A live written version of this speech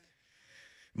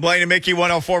Blaine and Mickey,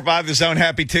 104.5 The Zone.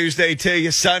 Happy Tuesday to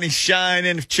you. Sunny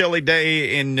shining, chilly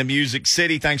day in the Music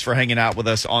City. Thanks for hanging out with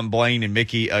us on Blaine and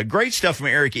Mickey. Great stuff from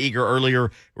Eric Eager earlier.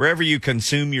 Wherever you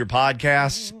consume your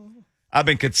podcasts, I've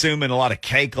been consuming a lot of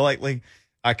cake lately.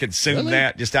 I consume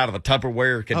that just out of a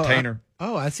Tupperware container.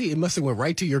 I see. It must have went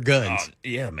right to your guns.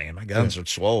 Yeah, man. My guns are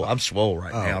swole. I'm swole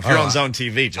right now. If you're on Zone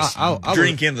TV, just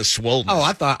drink in the swollenness. Oh,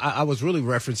 I thought I was really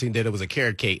referencing that it was a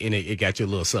carrot cake and it got your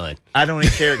little son. I don't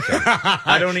eat carrot cake.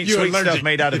 I don't eat sweet stuff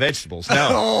made out of vegetables.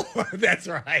 No. Oh, that's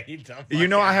right. You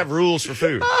know I have rules for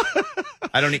food.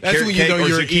 I don't eat carrot cake or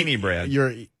zucchini bread.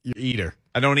 You're eater.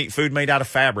 I don't eat food made out of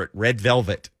fabric, red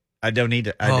velvet. I don't eat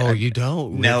it. You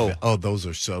don't? No. Oh, those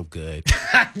are so good.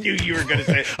 I knew you were going to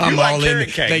say it. I'm like all carrot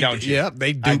in. cake, don't you? Yep,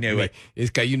 they do. I knew it.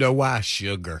 It's you know why?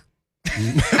 Sugar.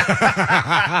 There's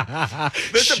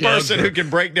a person who can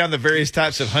break down the various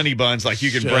types of honey buns like you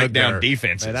can break down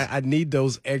defenses. And I need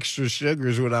those extra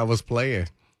sugars when I was playing.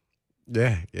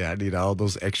 Yeah, I need all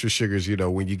those extra sugars. You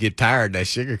know, when you get tired, that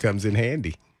sugar comes in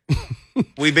handy.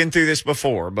 We've been through this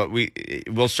before, but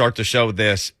we'll start the show with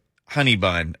this. Honey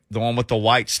bun, the one with the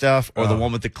white stuff or the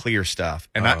one with the clear stuff.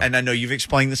 And I know you've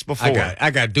explained this before.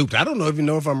 I got duped. I don't even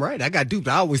know if I'm right. I got duped.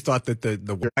 I always thought that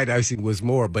the white icing was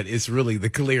more, but it's really the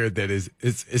clear that is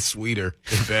sweeter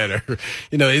and better.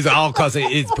 You know, it's all because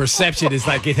its perception is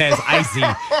like it has icing.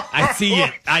 I see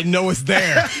it. I know it's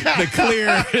there. The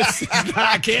clear is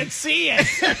I can't see it.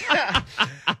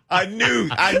 I knew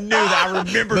that. I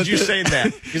remembered you saying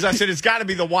that because I said it's got to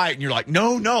be the white, and you're like,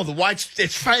 no, the white's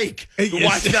it's fake. The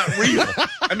white's not real.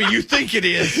 I mean, you think it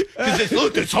is because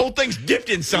look, this whole thing's dipped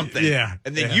in something. Yeah,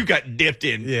 and then you got dipped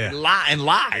in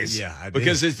lies. Yeah,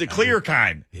 because it's the clear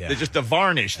kind. Yeah, just the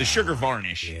varnish, the sugar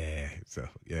varnish. Yeah. So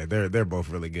they're both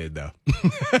really good though.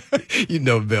 You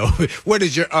know, Bill. What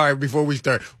is your all right? Before we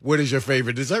start, what is your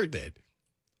favorite dessert then?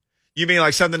 You mean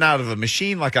like something out of a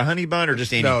machine, like a honey bun, or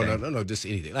just anything? No, just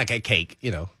anything, like a cake.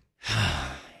 You know,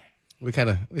 what's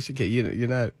your cake? You're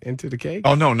not into the cake?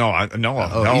 Oh no, no.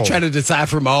 You try to decide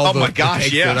from all. Oh my gosh,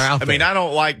 cakes yes. that are out I mean, I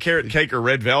don't like carrot cake or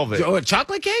red velvet. Oh,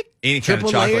 chocolate cake? Any kind of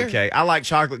chocolate cake. I like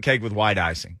chocolate cake with white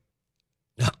icing.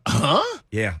 Huh?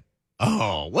 Yeah.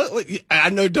 Oh, what?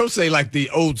 I know. Don't say like the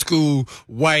old school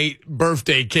white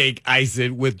birthday cake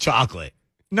icing with chocolate.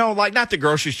 No, like not the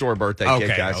grocery store birthday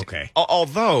cake icing. Okay.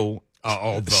 Although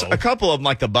a couple of them,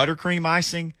 like the buttercream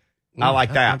icing, I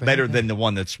like that better than the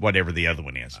one that's whatever the other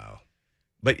one is. Oh.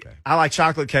 But I like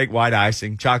chocolate cake, white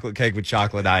icing, chocolate cake with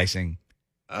chocolate icing.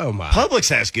 Oh, my. Publix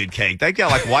has good cake. They've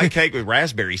got like white cake with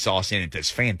raspberry sauce in it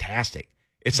that's fantastic.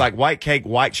 It's like white cake,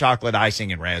 white chocolate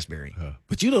icing, and raspberry.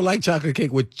 But you don't like chocolate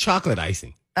cake with chocolate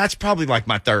icing. That's probably like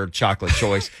my third chocolate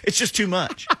choice. It's just too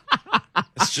much.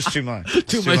 It's just too much.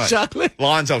 Too much chocolate?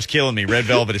 Lonzo's killing me. Red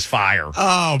velvet is fire.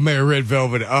 Oh, man, red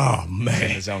velvet. Oh, man.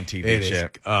 His own TV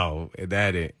check. And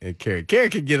carrot.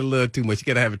 Carrot can get a little too much. You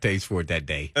got to have a taste for it that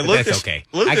day. But that's okay.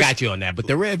 I got you on that. But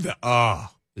the red velvet,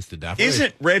 it's the definitely.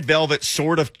 Isn't red velvet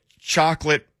sort of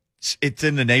chocolate? It's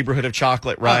in the neighborhood of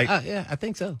chocolate, right? Yeah, I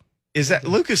think so. Is that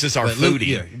Lucas is our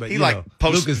foodie? He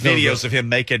posts videos of him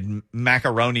making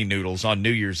macaroni noodles on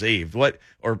New Year's Eve.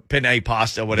 Or penne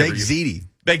pasta, whatever. Baked ziti.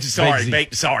 Baked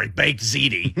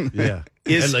ziti. Yeah,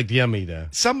 it looked yummy though.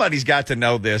 Somebody's got to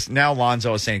know this. Now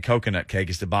Lonzo is saying coconut cake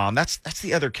is the bomb. That's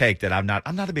the other cake that I'm not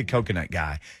a big coconut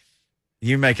guy.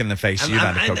 You're making the face. You're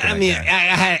not a coconut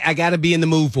guy. I got to be in the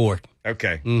mood for it.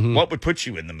 Okay. Mm-hmm. What would put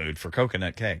you in the mood for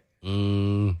coconut cake?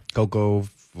 Cocoa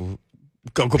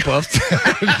Puffs.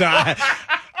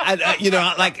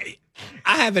 I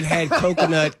haven't had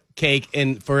coconut cake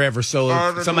in forever. So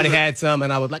if somebody had some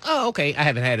and I was like, oh, okay, I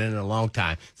haven't had it in a long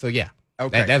time. So yeah.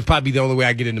 Okay. That's probably the only way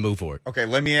I get in the mood for it. Okay,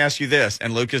 let me ask you this.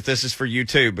 And Lucas, this is for you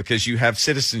too, because you have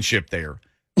citizenship there.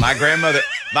 My grandmother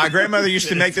used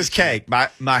to make this cake.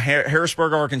 My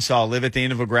Harrisburg, Arkansas, live at the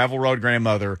end of a gravel road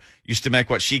grandmother used to make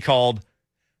what she called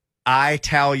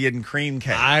Italian cream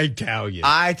cake. Italian.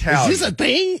 Is this a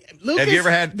thing, Lucas? Have you ever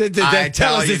had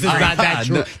tell us this is not that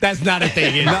true. That's not a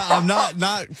thing. No, I'm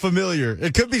not familiar.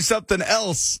 It could be something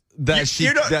else that's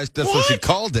what she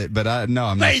called it, but I'm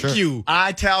not sure. Thank you.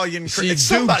 Italian cream.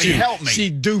 Somebody help me. She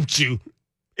duped you.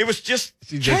 It was just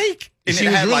cake. And she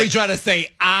was really trying to say,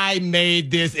 I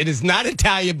made this. It is not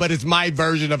Italian, but it's my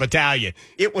version of Italian.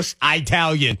 It was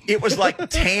Italian. It was like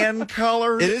tan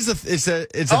color. It's a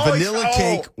vanilla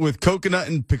cake with coconut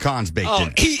and pecans baked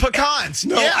in. Pecans.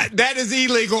 No, that is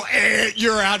illegal.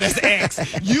 You're out. That's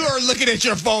X. You are looking at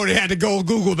your phone and had to go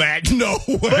Google that. No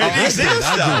way. But it exists,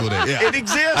 I though. Googled it. Yeah. It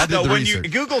exists, though. When you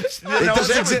Google, it knows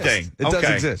everything. It does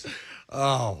exist.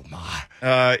 Oh, my.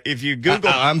 If you Google...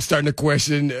 I'm starting to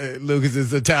question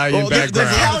Lucas's Italian background.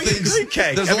 Italian cream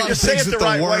cake. There's a lot of things with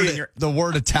the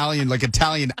word Italian, like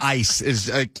Italian ice is,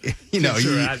 you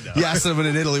ask someone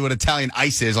in Italy what Italian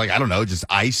ice is, like, I don't know, just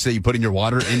ice that you put in your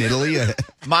water in Italy.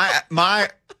 My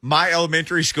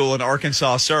elementary school in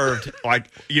Arkansas served,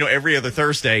 every other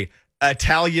Thursday,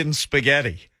 Italian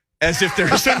spaghetti. As if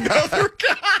there's another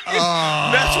kind.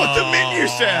 That's what the menu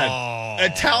said.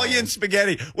 Italian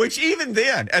spaghetti. Which even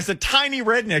then, as a tiny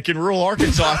redneck in rural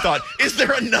Arkansas, I thought, is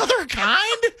there another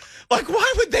kind? Like,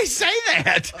 why would they say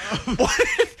that?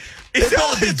 It's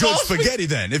all good spaghetti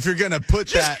then, if you're going to put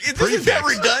that prefix. Isn't that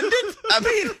redundant? I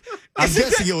mean, I'm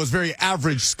guessing it was very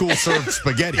average school-served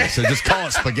spaghetti, so just call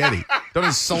it spaghetti. Don't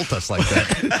insult us like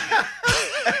that.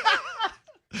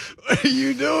 What are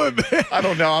you doing, man? I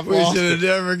don't know. We should have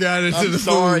never got into the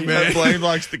food, man. My blame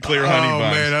likes the clear honey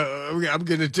buns. Man, I'm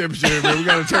getting a temperature, man. We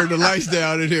got to turn the lights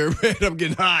down in here, man. I'm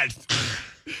getting hot.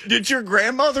 Did your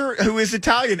grandmother, who is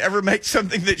Italian, ever make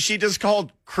something that she just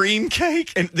called cream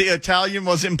cake, and the Italian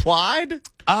was implied?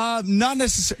 Not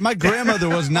necessarily. My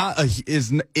grandmother is not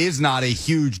a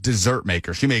huge dessert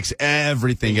maker. She makes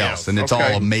everything else, and it's all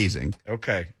amazing.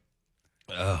 Okay.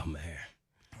 Oh man.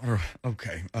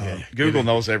 Okay. Google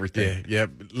knows everything. Yeah.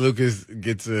 Lucas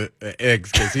gets an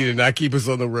X because he did not keep us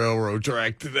on the railroad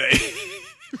track today.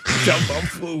 Talking about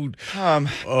food.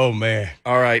 Oh man.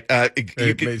 All right.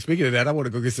 Speaking of that, I want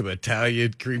to go get some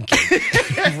Italian cream cake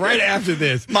right after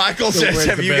this. Michael says,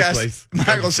 "Have you guys?"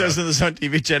 Michael says in the Sun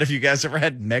TV chat, "Have you guys ever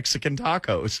had Mexican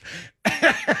tacos?"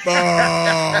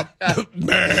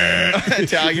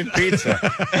 Italian pizza.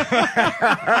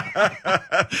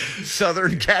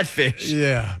 Southern catfish.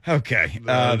 Yeah. Okay.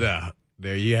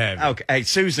 There you have it. Okay. Hey,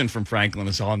 Susan from Franklin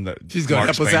is on the. She's going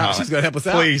to help us out. She's going to help us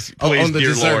out. Please, on the dear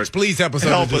desserts. Lord. Please help us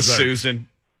out. Help us, Susan.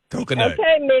 Coconut.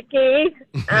 Okay, Mickey.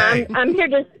 I'm here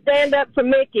to stand up for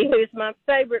Mickey, who's my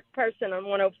favorite person on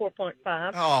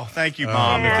 104.5. Oh, thank you,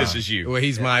 Mom, if this is you. Well,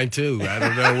 he's mine, too. I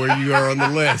don't know where you are on the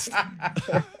list.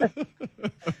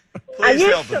 I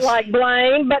used to like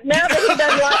Blaine, but now that he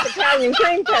doesn't like Italian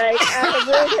cream cake, I have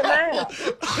ruled him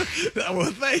out.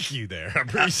 Well, thank you there. I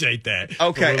appreciate that.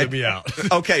 Okay. Ruling me out.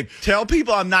 Okay, tell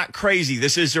people I'm not crazy.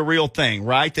 This is a real thing,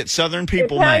 right? That Southern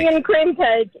people Italian cream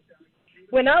cake.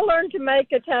 When I learned to make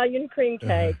Italian cream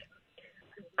cake,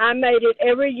 I made it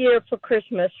every year for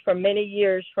Christmas for many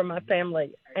years for my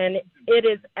family. And it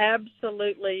is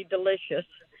absolutely delicious.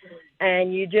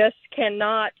 And you just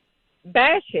cannot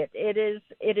bash it. It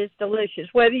is delicious.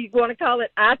 Whether you want to call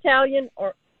it Italian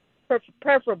or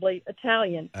preferably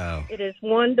Italian, it is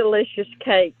one delicious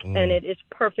cake, and it is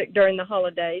perfect during the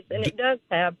holidays. And it does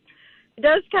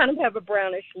kind of have a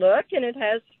brownish look, and it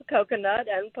has coconut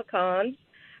and pecans,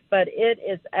 but it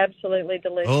is absolutely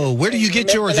delicious. Oh, where do you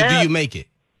get yours, or do you make it?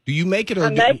 Do you make it, or I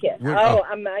make it?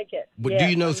 I make it. But do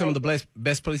you know some of the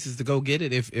best places to go get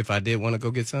it? If I did want to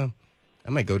go get some, I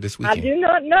might go this weekend. I do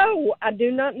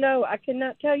not know. I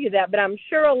cannot tell you that, but I'm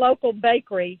sure a local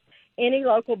bakery, any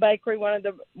local bakery, one of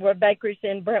the bakeries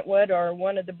in Brentwood or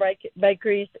one of the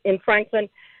bakeries in Franklin,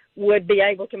 would be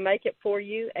able to make it for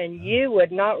you, and you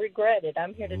would not regret it.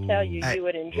 I'm here to tell you, you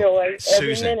would enjoy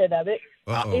every minute of it.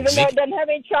 Even though it doesn't have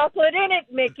any chocolate in it,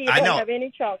 Mickey, it doesn't have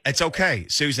any chocolate. It's okay.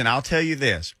 Susan, I'll tell you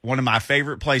this. One of my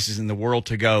favorite places in the world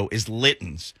to go is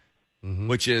Litton's,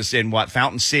 which is in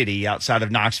Fountain City outside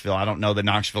of Knoxville. I don't know the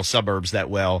Knoxville suburbs that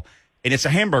well. And it's a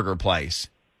hamburger place.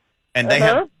 And they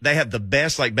have the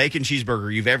best bacon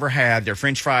cheeseburger you've ever had. Their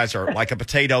French fries are like a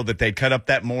potato that they cut up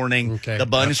that morning. Okay. The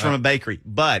bun is from a bakery.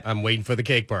 But I'm waiting for the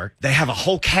cake part. They have a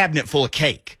whole cabinet full of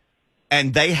cake.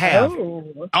 And they have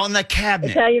on the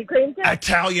cabinet Italian cream cake.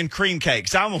 Italian cream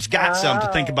cakes. I almost got some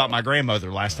to think about my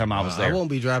grandmother last time I was there. I won't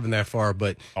be driving that far,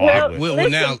 but we'll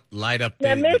now light up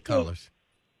the colors.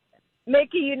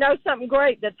 Mickey, you know something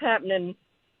great that's happening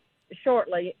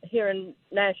shortly here in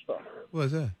Nashville. What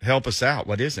is that? Help us out.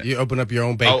 What is it? You open up your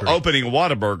own bakery. Oh, opening a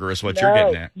Whataburger is what you're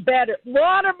getting at. Better.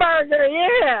 Whataburger,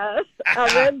 yes. I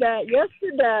read that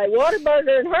yesterday.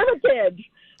 Whataburger in Hermitage.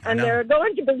 And there are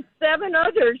going to be 7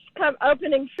 others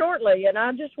opening shortly. And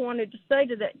I just wanted to say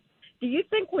to that, do you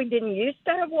think we didn't used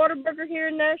to have Whataburger here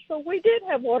in Nashville? We did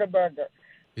have Whataburger.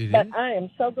 But I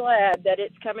am so glad that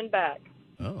it's coming back.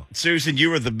 Oh. Susan, you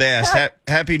were the best.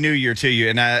 Happy New Year to you.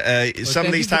 And some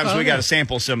of these times we got to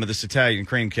sample some of this Italian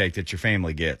cream cake that your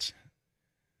family gets.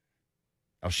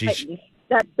 Oh,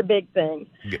 that's the big thing.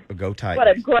 Go tight. What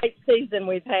a great season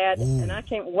we've had, and I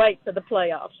can't wait for the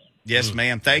playoffs. Yes,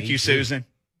 ma'am. Thank you, Susan.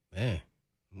 Man.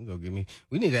 Go get me.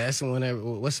 We need to ask someone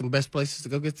what's some best places to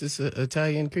go get this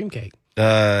Italian cream cake.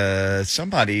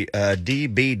 Somebody,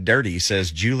 DB Dirty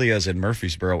says Julia's in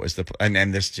Murfreesboro is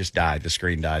and this just died. The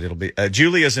screen died. It'll be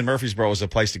Julia's in Murfreesboro is a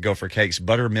place to go for cakes.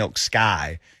 Buttermilk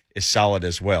Sky is solid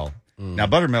as well. Now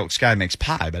Buttermilk Sky makes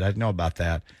pie, but I didn't know about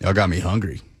that. Y'all got me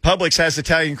hungry. Publix has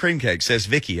Italian cream cake, says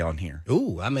Vicky on here.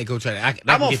 Ooh, I may go try that.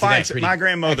 I'm going to find some. My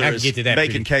grandmother is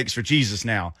baking cakes for Jesus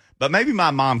now. But maybe my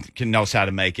mom knows how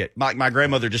to make it. My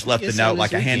grandmother just left a note,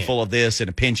 like a handful of this and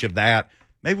a pinch of that.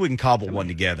 Maybe we can cobble one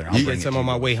together. I'll bring some on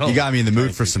my way home. You got me in the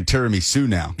mood for some tiramisu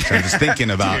now. So I'm just thinking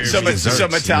about some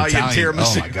Italian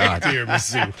tiramisu. Oh, my God.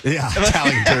 Tiramisu. Yeah,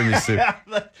 Italian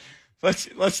tiramisu.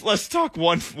 Let's talk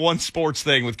one sports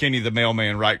thing with Kenny the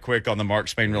mailman right quick on the Mark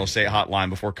Spain Real Estate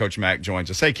Hotline before Coach Mack joins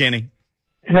us. Hey, Kenny.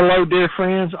 Hello, dear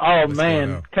friends. Oh,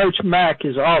 man, Coach Mack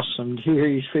is awesome to hear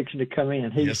he's fixing to come in.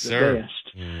 He's the best.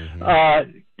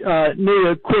 Mm-hmm. Need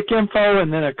a quick info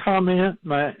and then a comment.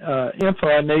 My info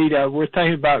I need, we're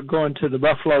thinking about going to the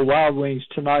Buffalo Wild Wings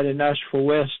tonight in Nashville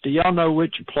West. Do y'all know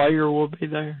which player will be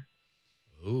there?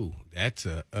 Ooh, that's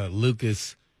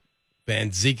Lucas Van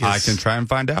Zekas. I can try and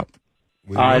find out.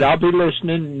 All right, I'll be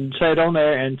listening and say it on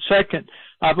there. And second,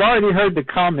 I've already heard the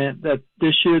comment that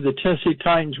this year the Tennessee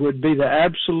Titans would be the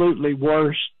absolutely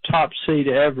worst top seed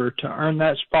ever to earn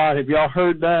that spot. Have y'all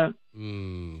heard that?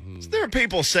 Mm-hmm. So there are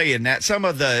people saying that. Some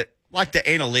of the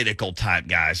analytical type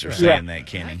guys are saying that,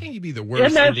 Kenny. How can you be the worst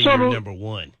and then you're number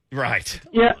one? Right.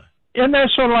 Yeah. Isn't that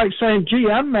sort of like saying, gee,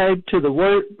 I'm married to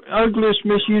the ugliest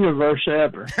Miss Universe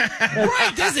ever?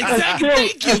 Right, that's exactly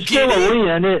It's still a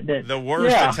win, isn't it? The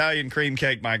worst Italian cream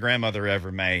cake my grandmother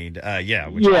ever made. So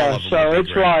it's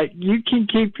great. Like you can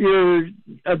keep your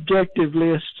objective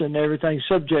lists and everything,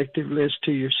 subjective list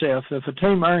to yourself. If a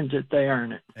team earns it, they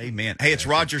earn it. Amen. Hey, it's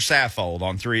Roger Saffold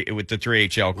on with the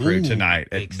 3HL crew tonight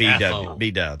at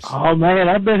B-Dubs. Oh, man,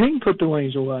 I bet he can put the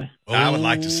wings away. I would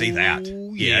like to see that.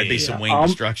 Yeah, it'd be some wing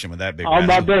destruction with that big all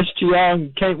my best to y'all,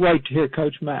 and can't wait to hear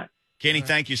Coach Mack. Kenny,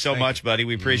 thank you so much, buddy.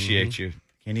 We appreciate you.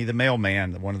 Kenny the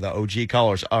mailman, one of the OG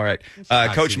callers. All right.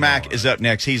 Coach Mack is up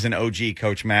next. He's an OG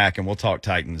Coach Mack, and we'll talk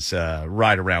Titans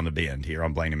right around the bend here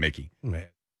on Blaine and Mickey. Man.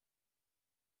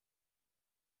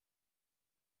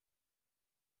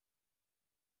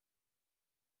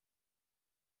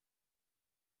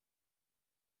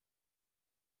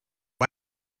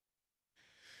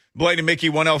 Blaine and Mickey,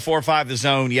 1045 The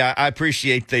Zone. Yeah, I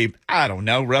appreciate the,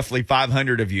 roughly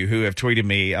 500 of you who have tweeted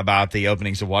me about the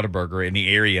openings of Whataburger in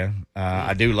the area.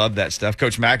 I do love that stuff.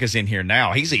 Coach Mack is in here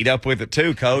now. He's eat up with it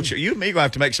too, Coach. You and me going to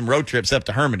have to make some road trips up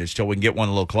to Hermitage till we can get one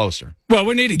a little closer. Well,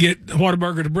 we need to get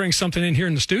Whataburger to bring something in here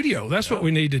in the studio. That's what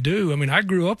we need to do. I mean, I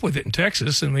grew up with it in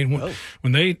Texas. I mean,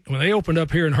 when they opened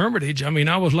up here in Hermitage, I mean,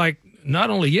 I was like,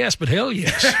 not only yes, but hell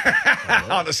yes.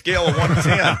 On a scale of 1 to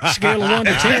 10. Scale of 1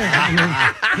 to 10. I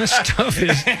mean, this stuff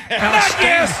is not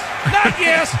yes,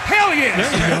 hell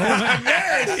yes.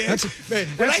 There you go. Man,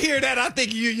 when I hear that, I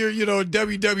think you're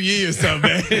WWE or something,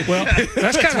 man. Well,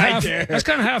 that's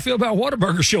kind of how I feel about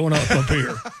Whataburger showing up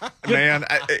here. Man,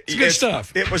 it's good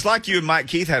stuff. It was like you and Mike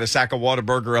Keith had a sack of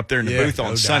Whataburger up there in the booth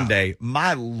on Sunday.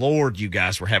 My Lord, you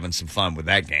guys were having some fun with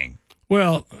that game.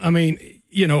 Well, I mean,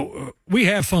 we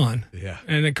have fun. Yeah.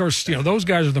 And, of course, those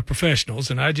guys are the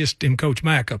professionals, and I just am Coach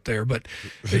Mack up there. But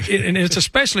and it's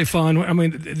especially fun. I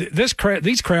mean, these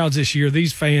crowds this year,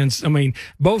 these fans, I mean,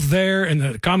 both there and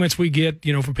the comments we get,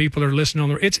 from people that are listening on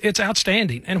there, it's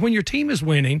outstanding. And when your team is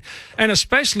winning, and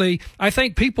especially, I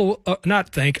think people,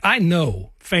 I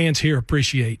know fans here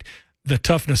appreciate the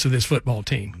toughness of this football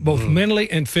team, both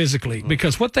mentally and physically,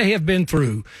 because what they have been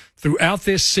throughout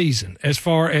this season, as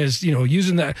far as,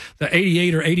 using the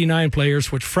 88 or 89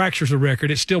 players, which fractures a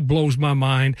record, it still blows my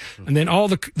mind. And then all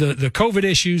the COVID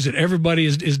issues that everybody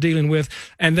is dealing with,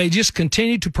 and they just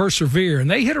continue to persevere. And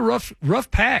they hit a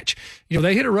rough patch.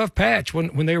 They hit a rough patch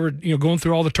when they were, going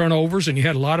through all the turnovers, and you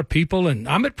had a lot of people, and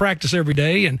I'm at practice every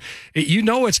day, and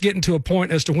it's getting to a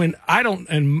point as to when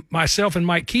and myself and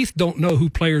Mike Keith don't know who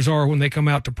players are when they come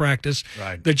out to practice,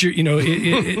 right? That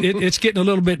it's getting a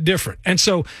little bit different. And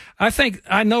so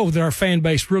I know that our fan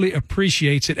base really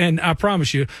appreciates it. And I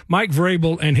promise you, Mike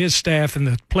Vrabel and his staff and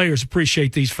the players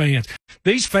appreciate these fans.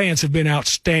 These fans have been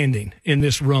outstanding in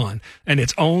this run, and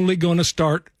it's only going to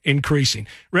start increasing.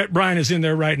 Rhett Bryan is in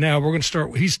there right now.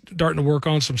 He's starting to work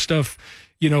on some stuff,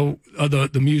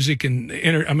 the music and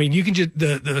I mean, you can just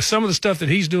some of the stuff that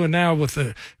he's doing now with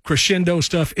the crescendo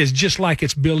stuff is just like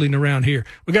it's building around here.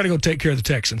 We got to go take care of the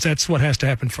Texans. That's what has to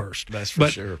happen first. That's for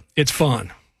sure. It's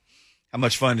fun. How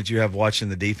much fun did you have watching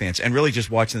the defense, and really just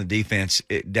watching the defense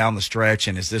down the stretch?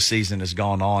 And as this season has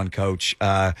gone on, Coach,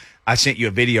 I sent you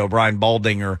a video. Brian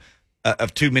Baldinger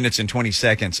of 2 minutes and 20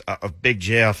 seconds of Big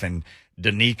Jeff and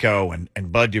Danico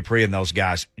and Bud Dupree and those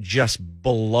guys just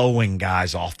blowing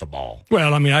guys off the ball.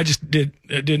 Well, I mean, I just did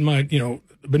my,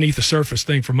 beneath the surface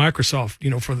thing for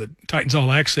Microsoft, for the Titans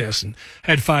All Access, and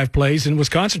had 5 plays and was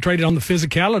concentrated on the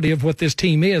physicality of what this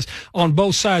team is on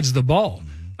both sides of the ball.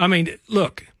 I mean,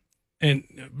 look, and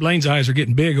Blaine's eyes are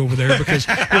getting big over there because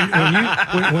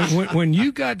when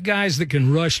you got guys that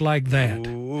can rush like that,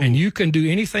 and you can do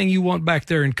anything you want back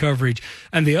there in coverage.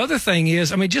 And the other thing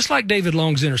is, I mean, just like David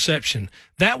Long's interception,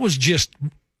 that was just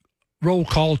roll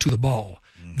call to the ball.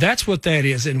 That's what that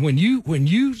is. And when you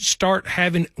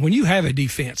have a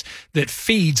defense that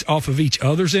feeds off of each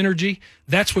other's energy,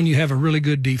 that's when you have a really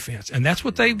good defense. And that's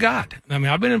what they've got. I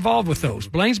mean, I've been involved with those.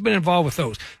 Blaine's been involved with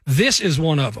those. This is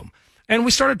one of them. And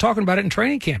we started talking about it in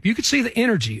training camp. You could see the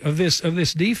energy of this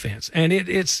defense. And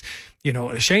it's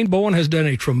Shane Bowen has done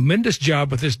a tremendous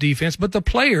job with this defense, but the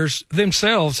players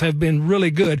themselves have been really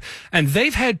good. And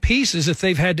they've had pieces that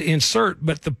they've had to insert.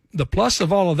 But the plus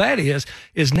of all of that is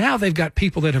now they've got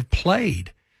people that have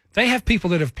played. They have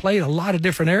people that have played a lot of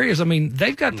different areas. I mean,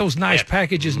 they've got those nice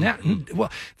packages now. Well,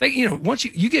 once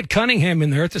you get Cunningham in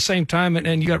there at the same time,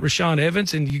 and you got Rashaan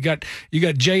Evans, and you got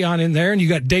Jayon in there, and you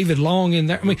got David Long in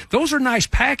there. I mean, those are nice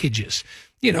packages,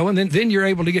 and then you're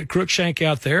able to get Crookshank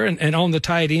out there and on the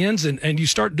tight ends, and you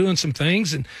start doing some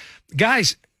things. And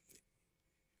guys,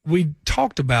 we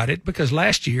talked about it because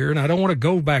last year, and I don't want to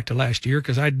go back to last year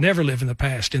because I'd never lived in the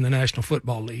past in the National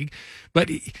Football League, but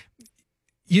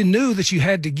you knew that you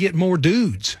had to get more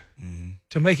dudes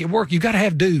to make it work. You got to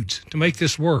have dudes to make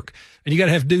this work, and you got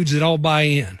to have dudes that all buy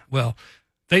in. Well,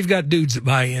 they've got dudes that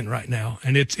buy in right now,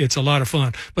 and it's a lot of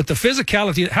fun. But the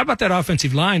physicality, how about that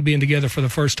offensive line being together for the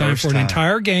first time for an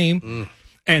entire game?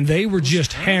 And they were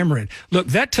just hammering. Look,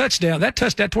 that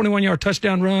 21-yard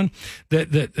touchdown run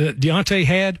that Deontay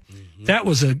had, that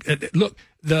was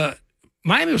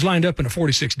Miami was lined up in a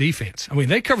 46 defense. I mean,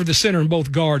 they covered the center and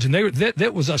both guards, and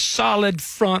that was a solid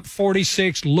front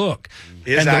 46 look.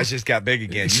 His eyes just got big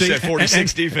again. You said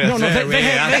 46 defense. No, they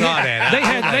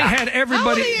had everybody. How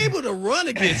are they able to run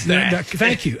against that?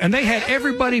 Thank you. And they had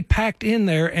everybody packed in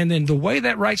there, and then the way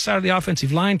that right side of the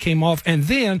offensive line came off, and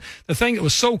then the thing that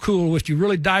was so cool, if you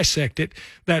really dissect it,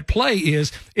 that play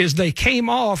is they came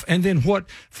off, and then what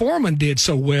Foreman did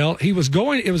so well, it was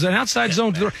an outside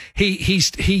zone.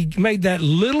 He made that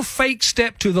little fake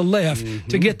step to the left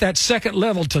to get that second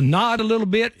level to nod a little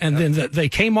bit, and then they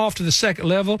came off to the second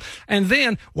level, and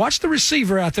then watch the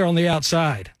receiver out there on the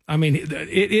outside. I mean,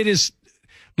 it is.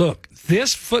 Look,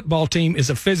 this football team is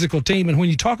a physical team, and when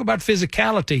you talk about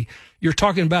physicality, you're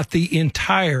talking about the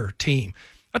entire team.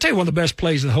 I'll tell you one of the best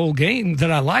plays of the whole game that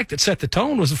I liked that set the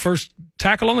tone was the first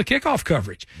tackle on the kickoff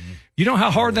coverage. You know how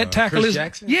hard that tackle is?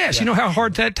 Jackson? Yes, you know how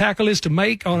hard that tackle is to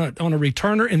make on a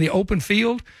returner in the open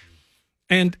field?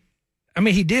 And I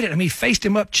mean, he did it. I mean, he faced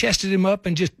him up, chested him up,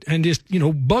 and just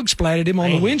bug splatted him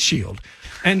on the windshield.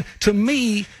 And to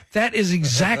me, that is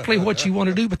exactly what you want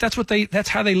to do. But that's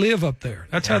how they live up there.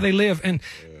 That's how they live. And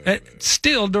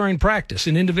still during practice,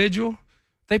 in individual,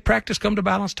 they practice come to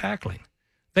balance tackling.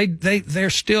 They're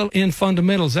still in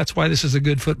fundamentals. That's why this is a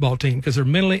good football team, because they're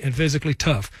mentally and physically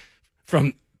tough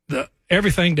from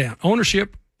everything down.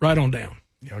 Ownership right on down.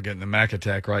 Y'all getting the Mac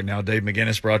attack right now. Dave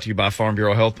McGinnis, brought to you by Farm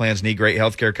Bureau Health Plans. Need great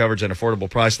health care coverage at an affordable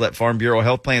price? Let Farm Bureau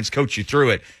Health Plans coach you through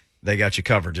it. They got you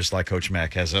covered, just like Coach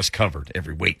Mack has us covered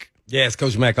every week. Yes,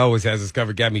 Coach Mack always has us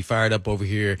covered. Got me fired up over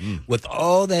here. With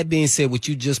all that being said, what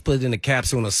you just put in the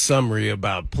capsule and a summary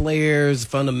about players,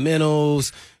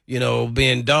 fundamentals,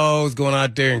 being dogs, going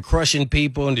out there and crushing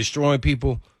people and destroying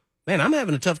people. Man, I'm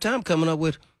having a tough time coming up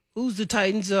with who's the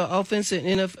Titans' offensive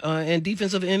and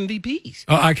defensive MVPs.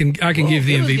 I can give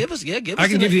the MVP. Give us I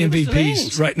can give the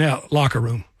MVPs right now. Locker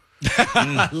room.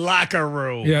 Locker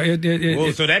room.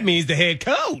 Yeah. So that means the head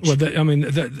coach. Well,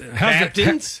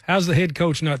 how's the head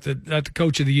coach not the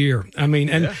coach of the year? I mean,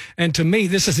 and to me,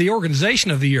 this is the organization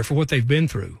of the year for what they've been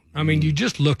through. I mean, you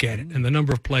just look at it and the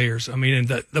number of players. I mean, and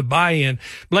the buy-in.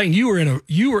 Blaine, you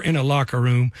were in a locker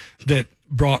room that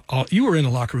brought all. You were in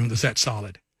a locker room that's that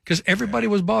solid because everybody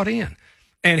was bought in.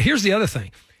 And here's the other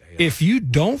thing: if you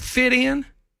don't fit in,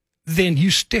 then you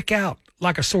stick out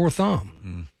like a sore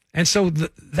thumb. And so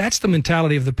that's the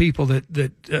mentality of the people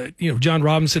that John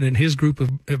Robinson and his group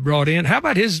have brought in. How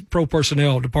about his pro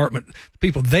personnel department, the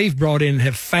people they've brought in and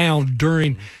have found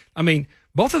during, I mean,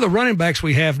 both of the running backs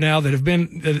we have now that have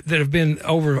been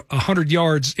over 100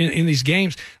 yards in these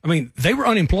games, I mean, they were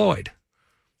unemployed.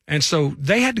 And so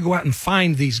they had to go out and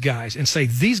find these guys and say,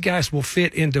 these guys will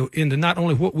fit into not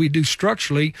only what we do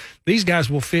structurally, these guys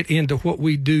will fit into what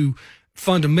we do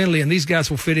fundamentally, and these guys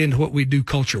will fit into what we do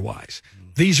culture-wise.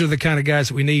 These are the kind of guys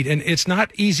that we need. And it's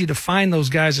not easy to find those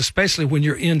guys, especially when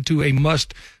you're into a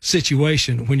must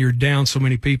situation, when you're down so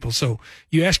many people. So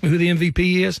you ask me who the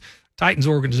MVP is? Titans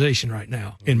organization right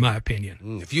now, in my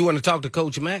opinion. If you want to talk to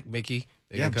Coach Mack, Mickey,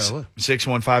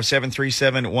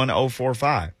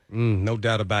 615-737-1045. No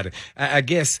doubt about it. I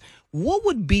guess, what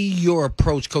would be your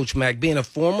approach, Coach Mack, being a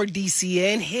former DC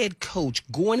and head coach,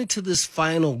 going into this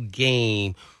final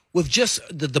game with just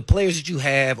the players that you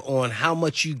have on how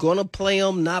much you're going to play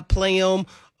them, not play them?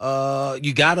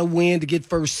 You got to win to get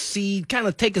first seed. Kind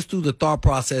of take us through the thought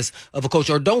process of a coach,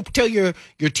 or don't tell your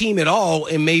team at all.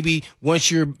 And maybe once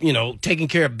you're, taking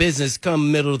care of business,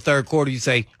 come middle of the third quarter, you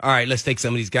say, all right, let's take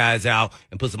some of these guys out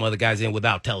and put some other guys in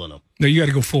without telling them. No, you got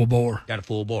to go full bore. Got a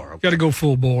full bore. Okay. Got to go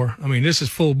full bore. I mean, this is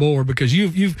full bore because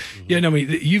you've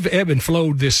ebb and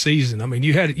flowed this season. I mean,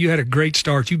 you had a great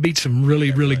start. You beat some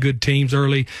really good teams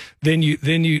early.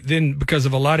 Then because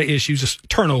of a lot of issues,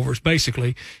 turnovers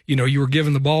basically, you were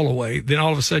giving the ball away. Then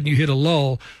all of a sudden you hit a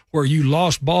lull where you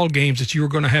lost ball games that you were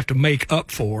going to have to make up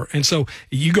for. And so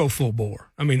you go full bore.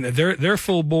 I mean, they're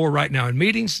full bore right now in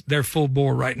meetings. They're full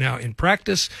bore right now in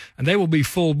practice, and they will be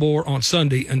full bore on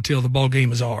Sunday until the ball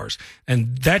game is ours.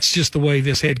 And that's just the way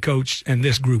this head coach and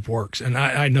this group works. And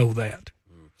I know that.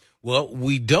 Well,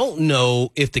 we don't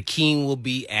know if the King will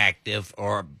be active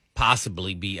or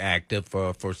possibly be active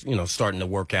for starting to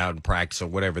work out and practice or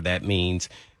whatever that means.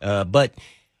 But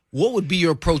what would be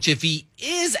your approach if he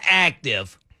is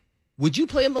active? Would you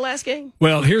play him the last game?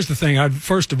 Well, here's the thing.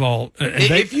 First of all,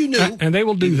 if you knew, and they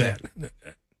will do that.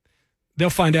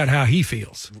 They'll find out how he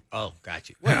feels. Oh, got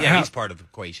you. Well, he's part of the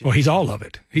equation. Well, he's all of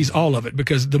it. He's all of it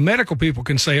because the medical people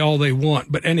can say all they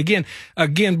want. But, and again,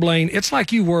 Blaine, it's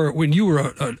like you were when you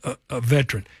were a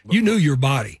veteran. You knew your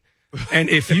body. And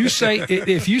if you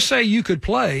say you could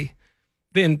play,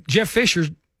 then Jeff Fisher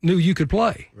knew you could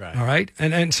play. Right. All right.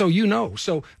 And so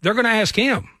so they're going to ask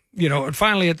him. And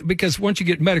finally, because once you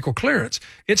get medical clearance,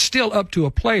 it's still up to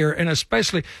a player, and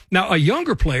especially now a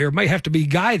younger player may have to be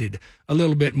guided a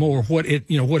little bit more what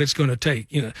it's going to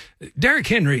take. Derrick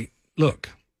Henry, look,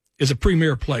 is a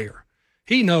premier player.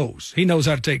 He knows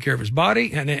how to take care of his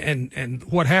body, and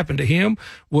what happened to him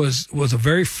was a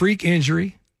very freak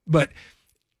injury. But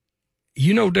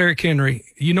Derrick Henry,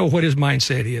 what his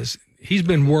mindset is. He's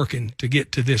been working to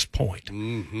get to this point,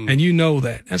 and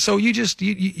that. And so you just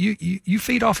you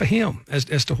feed off of him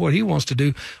as to what he wants to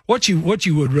do. What you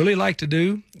would really like to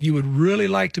do, you would really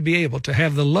like to be able to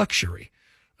have the luxury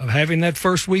of having that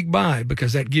first week bye,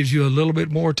 because that gives you a little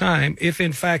bit more time. If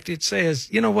in fact it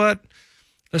says, you know what,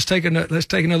 let's take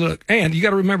another look. And you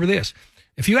got to remember this: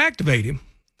 if you activate him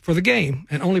for the game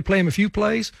and only play him a few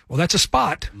plays, well, that's a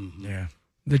spot. Yeah.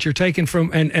 That you're taking from,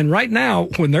 and right now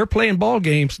when they're playing ball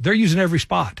games, they're using every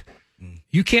spot.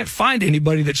 You can't find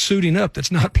anybody that's suiting up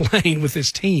that's not playing with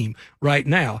this team right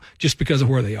now just because of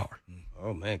where they are.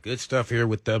 Oh man, good stuff here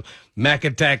with the Mac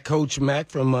Attack, Coach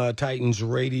Mac from Titans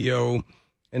Radio,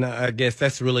 and I guess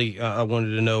that's really I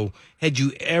wanted to know: had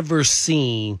you ever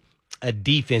seen a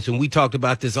defense? And we talked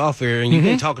about this off air, and you've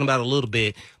been talking about it a little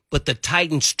bit. But the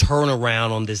Titans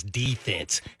turnaround on this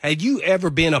defense. Had you ever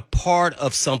been a part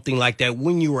of something like that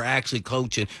when you were actually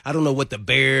coaching? I don't know what the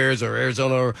Bears or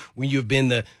Arizona, or when you've been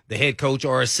the head coach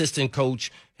or assistant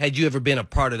coach. Had you ever been a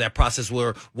part of that process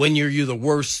where when you're the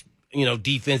worst,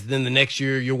 defense, then the next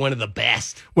year you're one of the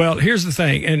best? Well, here's the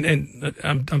thing, and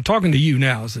I'm talking to you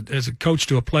now as a coach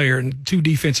to a player and two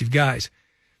defensive guys.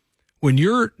 When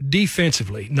you're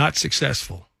defensively not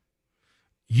successful,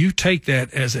 you take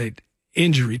that as a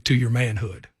injury to your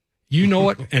manhood. You know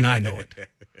it, and I know it.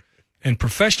 And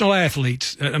professional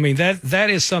athletes, I mean, that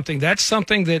is something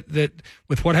that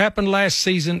with what happened last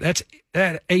season,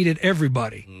 that aided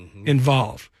everybody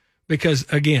involved. Because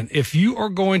again, if you are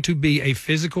going to be a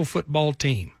physical football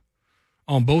team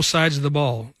on both sides of the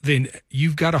ball, then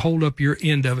you've got to hold up your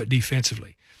end of it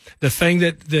defensively. The thing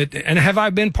that and have I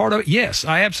been part of it? Yes,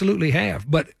 I absolutely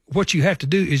have. But what you have to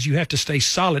do is you have to stay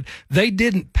solid. They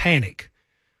didn't panic.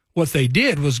 What they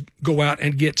did was go out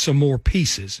and get some more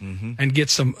pieces and get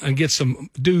some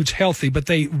dudes healthy, but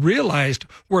they realized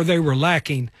where they were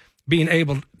lacking, being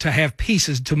able to have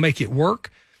pieces to make it work.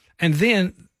 And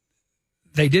then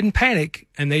they didn't panic,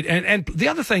 and the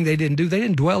other thing they didn't do, they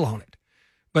didn't dwell on it.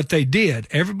 But they did.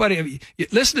 Everybody,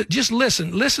 listen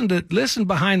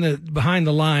behind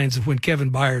the lines of when Kevin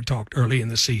Byard talked early in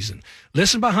the season.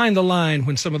 Listen behind the line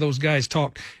when some of those guys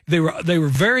talked. They were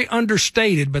very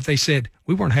understated, but they said,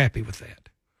 we weren't happy with that.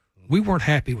 We weren't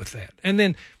happy with that. And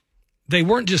then they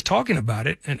weren't just talking about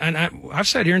it. And I've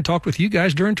sat here and talked with you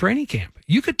guys during training camp.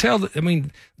 You could tell that,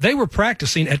 they were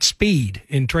practicing at speed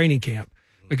in training camp.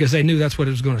 because they knew that's what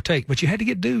it was going to take. But you had to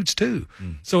get dudes too.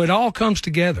 So it all comes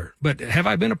together. But have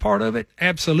I been a part of it?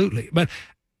 Absolutely.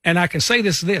 And I can say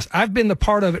this, I've been the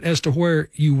part of it as to where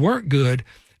you weren't good.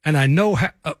 And I know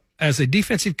how, as a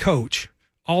defensive coach,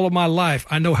 all of my life,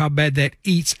 I know how bad that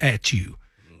eats at you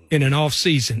in an off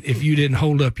season if you didn't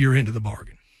hold up your end of the bargain.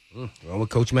 Well, with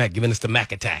Coach Mack giving us the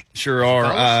Mack attack. Sure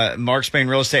are. Mark Spain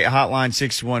Real Estate Hotline,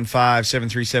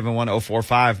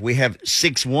 615-737-1045. We have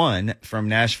 6-1 from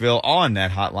Nashville on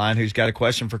that hotline who's got a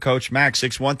question for Coach Mack.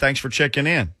 6-1, thanks for checking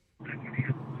in.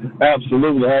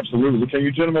 Absolutely. Can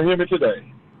you gentlemen hear me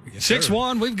today? Yes,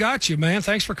 6-1, we've got you, man.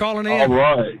 Thanks for calling in. All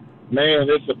right. Man,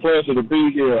 it's a pleasure to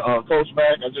be here. Coach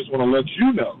Mack, I just want to let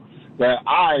you know that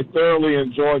I thoroughly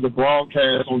enjoy the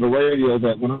broadcast on the radio,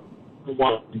 that when I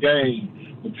watch the game,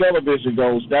 the television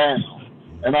goes down,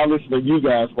 and I listen to you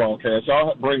guys broadcast.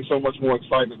 Y'all bring so much more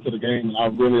excitement to the game, and I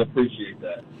really appreciate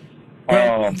that.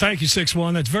 Well, thank you,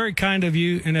 6-1. That's very kind of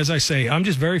you. And as I say, I'm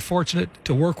just very fortunate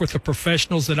to work with the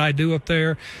professionals that I do up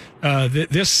there.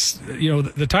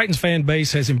 The Titans fan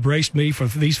base has embraced me for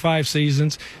these 5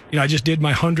 seasons. I just did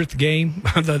my 100th game,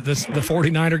 the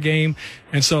 49er game.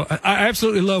 And so I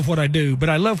absolutely love what I do, but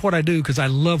I love what I do because I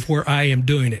love where I am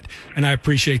doing it. And I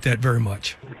appreciate that very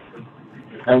much.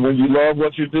 And when you love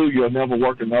what you do, you'll never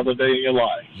work another day in your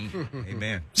life.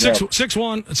 Amen.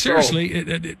 6-1. Seriously,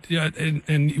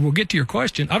 and we'll get to your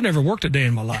question. I've never worked a day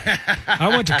in my life. I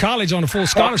went to college on a full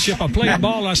scholarship. I played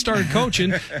ball. And I started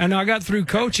coaching, and I got through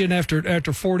coaching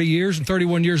after 40 years and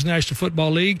 31 years in the National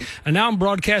Football League. And now I'm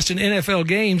broadcasting NFL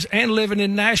games and living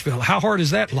in Nashville. How hard is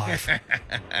that life?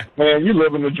 Man, you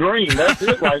living the dream. That's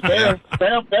it right there.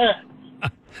 Stamp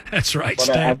that. That's right. But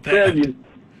Stamp I tell that. you,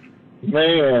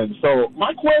 man, so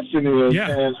my question is,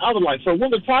 and I was like, so when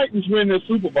the Titans win this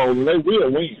Super Bowl, and they will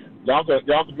win, y'all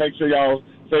can make sure y'all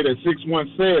say that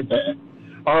 6-1 said that.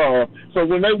 So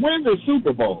when they win the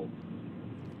Super Bowl,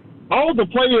 all the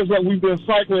players that we've been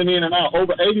cycling in and out,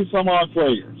 over 80-some-odd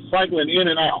players, cycling in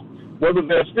and out, whether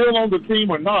they're still on the team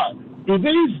or not, do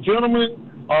these gentlemen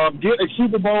get a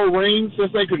Super Bowl ring since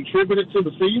they contributed to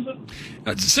the season?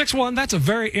 6-1. That's a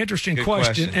very interesting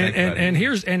question.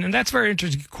 And that's a very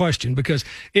interesting question because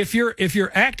if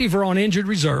you're active or on injured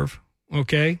reserve,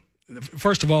 okay,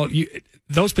 first of all,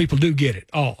 those people do get it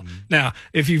all. Mm-hmm. Now,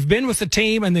 if you've been with the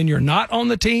team and then you're not on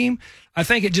the team, I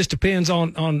think it just depends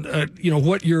on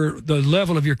what the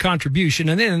level of your contribution.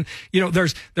 And then,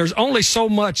 there's only so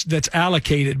much that's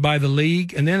allocated by the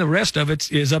league, and then the rest of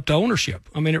it is up to ownership.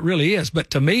 I mean, it really is.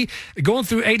 But to me, going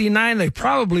through 89, they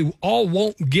probably all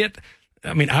won't get.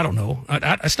 I mean, I don't know.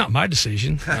 That's not my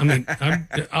decision. I mean,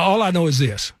 all I know is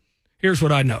this. Here's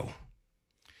what I know.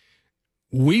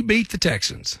 We beat the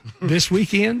Texans this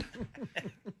weekend,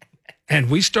 and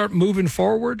we start moving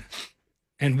forward,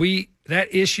 and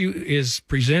that issue is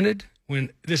presented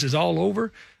when this is all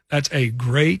over. That's a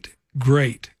great,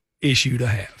 great issue to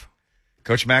have.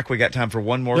 Coach Mack, we got time for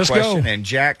one more question, and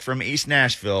Jack from East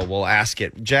Nashville will ask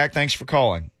it. Jack, thanks for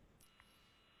calling.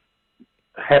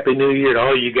 Happy New Year to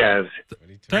all you guys.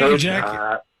 Thank you, Jack.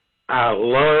 I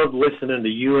love listening to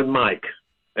you and Mike.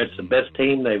 It's the best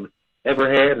team they've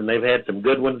ever had, and they've had some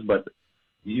good ones, but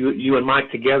you and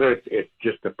Mike together, it's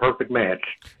just a perfect match.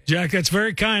 Jack, that's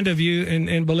very kind of you,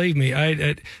 and believe me,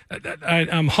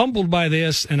 I'm humbled by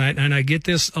this, and I get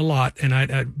this a lot, and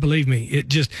I believe me,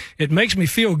 it makes me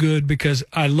feel good because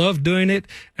I love doing it,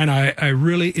 and I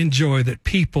really enjoy that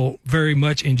people very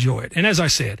much enjoy it. And as I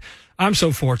said, I'm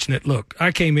so fortunate. Look,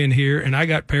 I came in here and I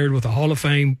got paired with a Hall of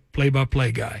Fame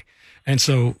play-by-play guy, and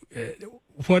so.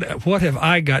 What have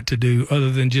I got to do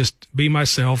other than just be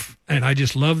myself? And I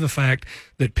just love the fact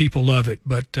that people love it.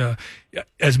 But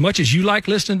as much as you like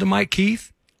listening to Mike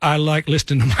Keith, I like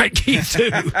listening to Mike Keith too.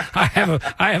 I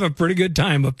have a pretty good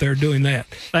time up there doing that.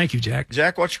 Thank you, Jack.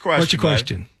 Jack, what's your question? What's your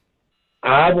question?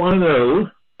 I want to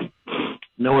know,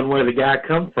 knowing where the guy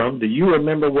come from, do you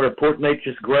remember where Port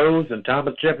Neches grows and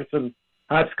Thomas Jefferson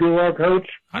High School are, Coach?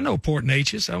 I know Port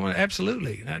Neches.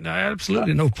 Absolutely. I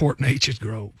absolutely know Port Neches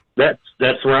Grove.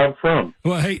 That's where I'm from.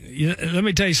 Well, hey, let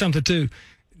me tell you something, too,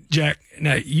 Jack.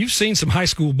 Now, you've seen some high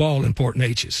school ball in Port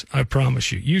Neches. I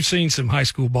promise you. You've seen some high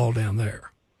school ball down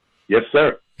there. Yes,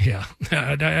 sir. Yeah.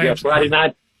 Friday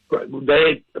night,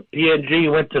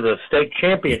 PNG went to the state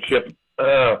championship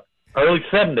early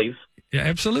 70s. Yeah,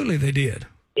 absolutely they did.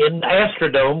 In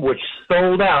Astrodome, which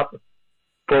sold out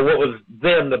for what was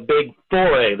then the big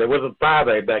 4A. There wasn't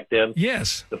 5A back then.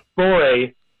 Yes. The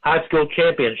 4A high school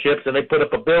championships, and they put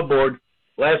up a billboard,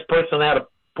 last person out of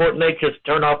Port Neches,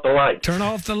 turn off the lights. Turn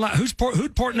off the light.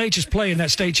 Who'd Port Neches play in that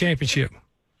state championship?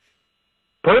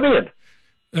 Permian.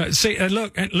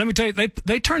 Look, let me tell you,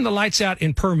 they turn the lights out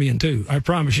in Permian, too, I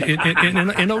promise you.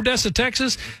 In Odessa,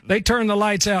 Texas, they turn the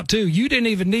lights out, too. You didn't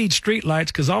even need street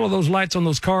lights because all of those lights on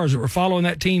those cars that were following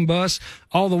that team bus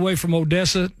all the way from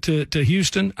Odessa to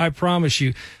Houston, I promise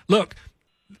you. Look,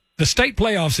 the state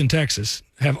playoffs in Texas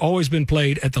have always been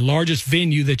played at the largest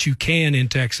venue that you can in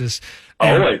Texas.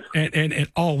 Always. And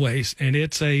always. And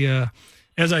it's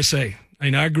as I say,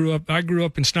 I grew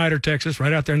up in Snyder, Texas,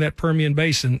 right out there in that Permian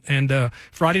Basin, and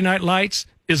Friday Night Lights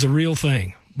is a real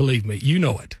thing. Believe me, you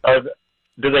know it.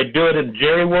 Do they do it in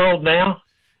Jerry World now?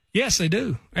 Yes, they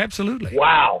do. Absolutely.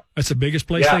 Wow, that's the biggest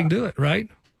place they can do it, right?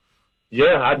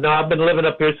 Yeah, I've been living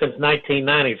up here since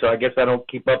 1990, so I guess I don't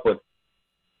keep up with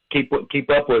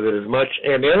it as much.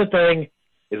 And the other thing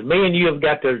is, me and you have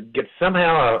got to get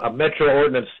somehow a metro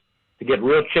ordinance to get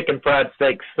real chicken fried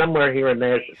steaks somewhere here in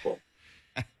Nashville.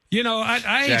 You know,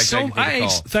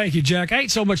 thank you, Jack. I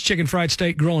ate so much chicken fried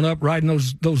steak growing up, riding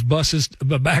those buses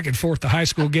back and forth to high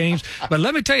school games. But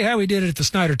let me tell you how we did it at the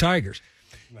Snyder Tigers.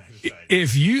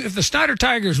 If the Snyder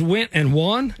Tigers went and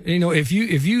won, if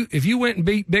you went and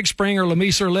beat Big Spring or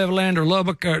Lamesa or Leveland or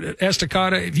Lubbock or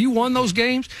Estacada, if you won those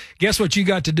games, guess what you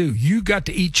got to do? You got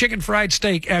to eat chicken fried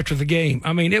steak after the game.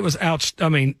 I mean, it was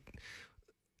outstanding.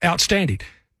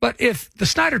 But if the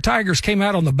Snyder Tigers came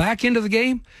out on the back end of the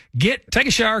game, take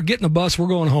a shower, get in the bus, we're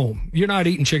going home. You're not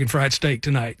eating chicken fried steak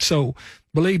tonight. So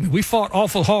believe me, we fought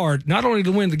awful hard, not only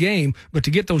to win the game, but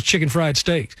to get those chicken fried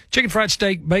steaks. Chicken fried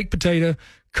steak, baked potato,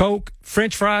 Coke,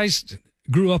 French fries,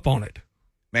 grew up on it.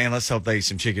 Man, let's hope they eat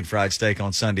some chicken fried steak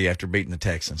on Sunday after beating the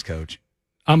Texans, Coach.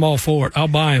 I'm all for it. I'll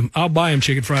buy them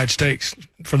chicken fried steaks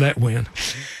for that win.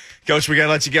 Coach, we got to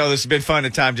let you go. This has been fun.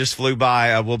 The time just flew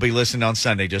by. We'll be listening on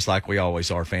Sunday just like we always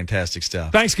are. Fantastic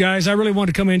stuff. Thanks, guys. I really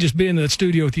wanted to come in, just be in the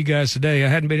studio with you guys today. I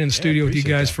hadn't been in the studio with you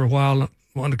guys for a while.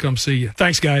 Wanted to come see you.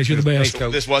 Thanks, guys. You're the best.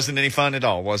 This wasn't any fun at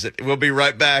all, was it? We'll be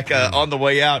right back on the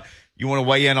way out. You want to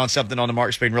weigh in on something on the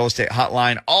Mark Spain Real Estate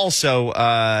Hotline. Also,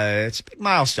 it's a big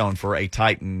milestone for a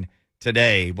Titan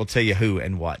today. We'll tell you who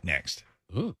and what next.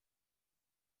 Ooh.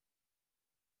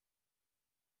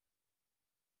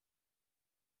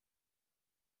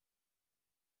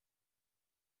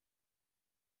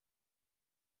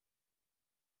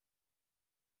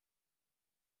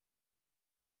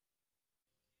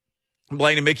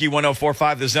 Blaine and Mickey,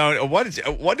 104.5 The Zone.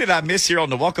 What did I miss here on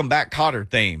the Welcome Back Cotter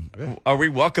theme? Are we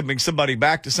welcoming somebody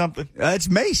back to something? It's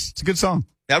Mace. It's a good song.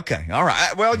 Okay, all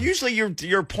right. Well, usually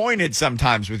you're pointed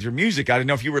sometimes with your music. I didn't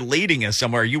know if you were leading us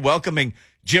somewhere. Are you welcoming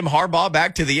Jim Harbaugh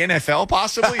back to the NFL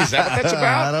possibly? Is that what that's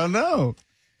about? I don't know.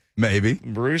 Maybe.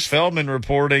 Bruce Feldman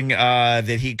reporting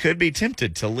that he could be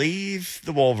tempted to leave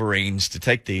the Wolverines to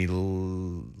take the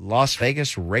Las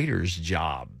Vegas Raiders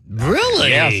job.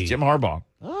 Really? Yes, Jim Harbaugh.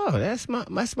 Oh, that's my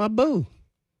boo.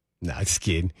 No, just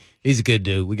kidding. He's a good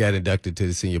dude. We got inducted to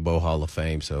the Senior Bowl Hall of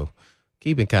Fame, so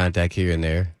keep in contact here and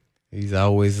there. He's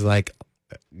always like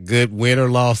good win or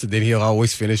loss, and then he'll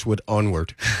always finish with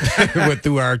onward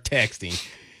through our texting.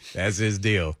 That's his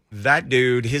deal. That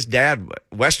dude, his dad,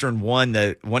 Western won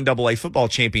the 1AA football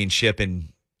championship in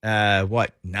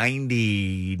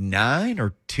 99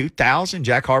 or 2000.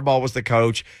 Jack Harbaugh was the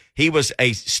coach. He was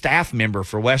a staff member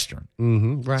for Western.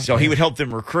 Mm-hmm, right. So he would help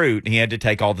them recruit, and he had to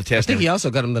take all the tests. I think he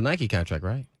also got him the Nike contract,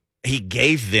 right? He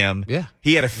gave them. Yeah.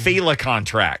 He had a FILA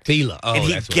contract. FILA. Oh, and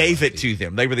he gave it to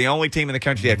them. They were the only team in the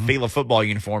country that had FILA football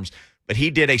uniforms. But he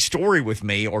did a story with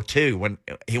me or two. When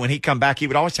he come back, he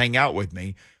would always hang out with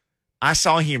me. I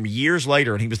saw him years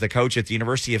later, and he was the coach at the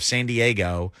University of San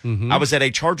Diego. Mm-hmm. I was at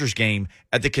a Chargers game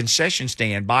at the concession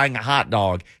stand buying a hot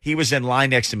dog. He was in line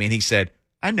next to me, and he said,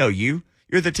 "I know you.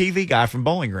 You're the TV guy from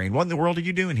Bowling Green. What in the world are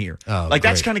you doing here?" Oh,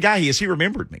 that's the kind of guy he is. He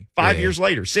remembered me 5 years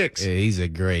later, 6. Yeah, he's a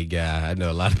great guy. I know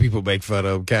a lot of people make fun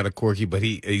of him, kind of quirky, but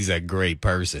he's a great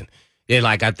person. Yeah,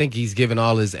 I think he's given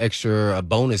all his extra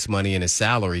bonus money and his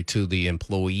salary to the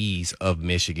employees of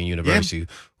Michigan University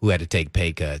who had to take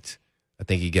pay cuts. I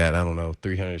think he got,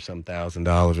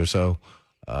 $300,000 or so,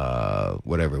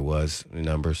 whatever it was, the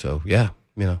number. So, yeah,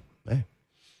 hey.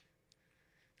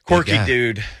 Quirky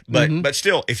dude, but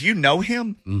still, if you know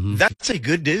him, that's a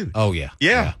good dude. Oh, yeah.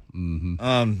 Yeah.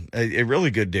 Mm-hmm. A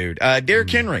really good dude. Derrick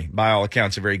Henry, by all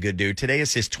accounts, a very good dude. Today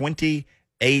is his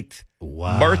 28th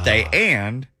birthday,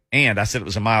 and I said it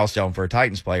was a milestone for a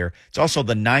Titans player. It's also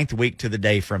the 9th week to the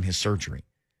day from his surgery.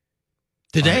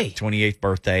 Today? 28th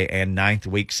birthday and 9th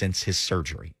week since his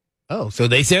surgery. Oh, so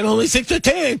they said only 6 to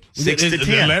 10. 6 to 10.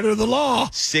 The letter of the law.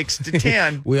 6 to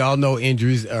 10. We all know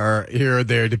injuries are here or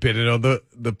there depending on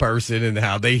the person and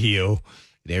how they heal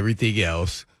and everything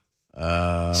else.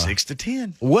 6 to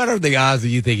 10. What are the odds that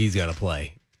you think he's going to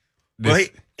play? Well,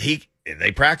 he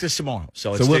They practice tomorrow.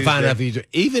 So we'll find out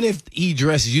even if he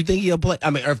dresses, you think he'll play?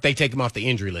 I mean, or if they take him off the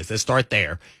injury list. Let's start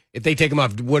there. If they take him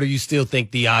off, what do you still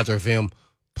think the odds are of him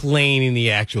playing in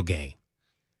the actual game?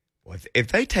 Well, if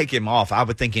they take him off, I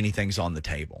would think anything's on the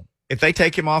table. If they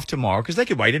take him off tomorrow, because they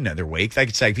could wait another week, they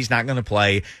could say if he's not going to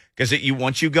play, because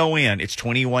once you go in, it's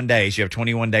 21 days. You have a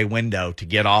 21-day window to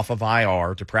get off of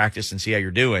IR to practice and see how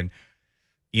you're doing.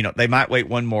 You know, they might wait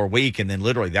one more week, and then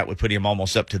literally that would put him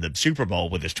almost up to the Super Bowl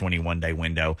with his 21-day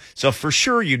window. So for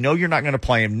sure, you're not going to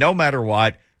play him no matter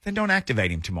what, then don't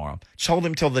activate him tomorrow. Just hold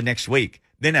him till the next week,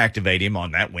 then activate him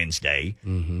on that Wednesday.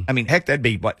 Mm-hmm. I mean, heck, that'd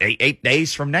be, eight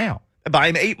days from now. Buy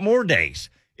him 8 more days.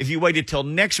 If you waited till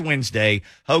next Wednesday,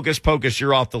 hocus pocus,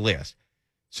 you're off the list.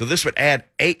 So this would add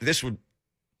 8.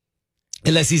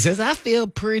 Unless he says, I feel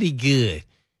pretty good.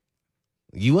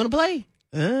 You want to play?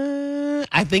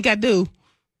 I think I do.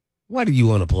 Why do you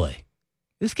want to play?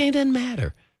 This game doesn't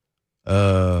matter.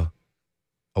 I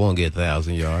want to get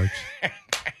 1,000 yards.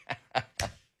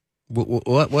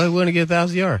 What? Why want to get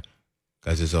 1,000 yards?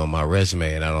 Because it's on my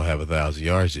resume and I don't have 1,000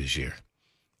 yards this year.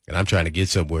 And I'm trying to get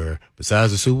somewhere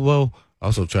besides the Super Bowl.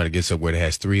 Also trying to get somewhere that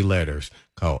has 3 letters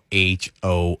called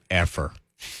HOFer.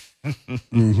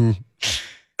 Mm-hmm.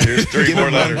 There's 3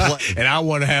 more letters. And I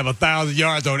want to have 1,000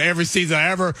 yards on every season I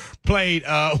ever played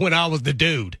when I was the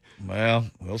dude.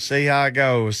 Well, we'll see how it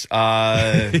goes.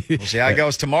 We'll see how it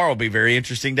goes. Tomorrow will be a very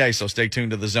interesting day, so stay tuned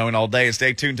to The Zone all day and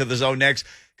stay tuned to The Zone next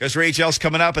because RHL's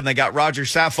coming up and they got Roger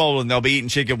Saffold and they'll be eating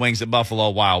chicken wings at Buffalo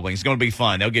Wild Wings. It's going to be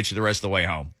fun. They'll get you the rest of the way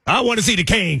home. I want to see the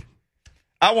king.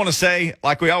 I want to say,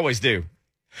 like we always do,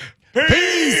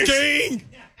 Peace, King!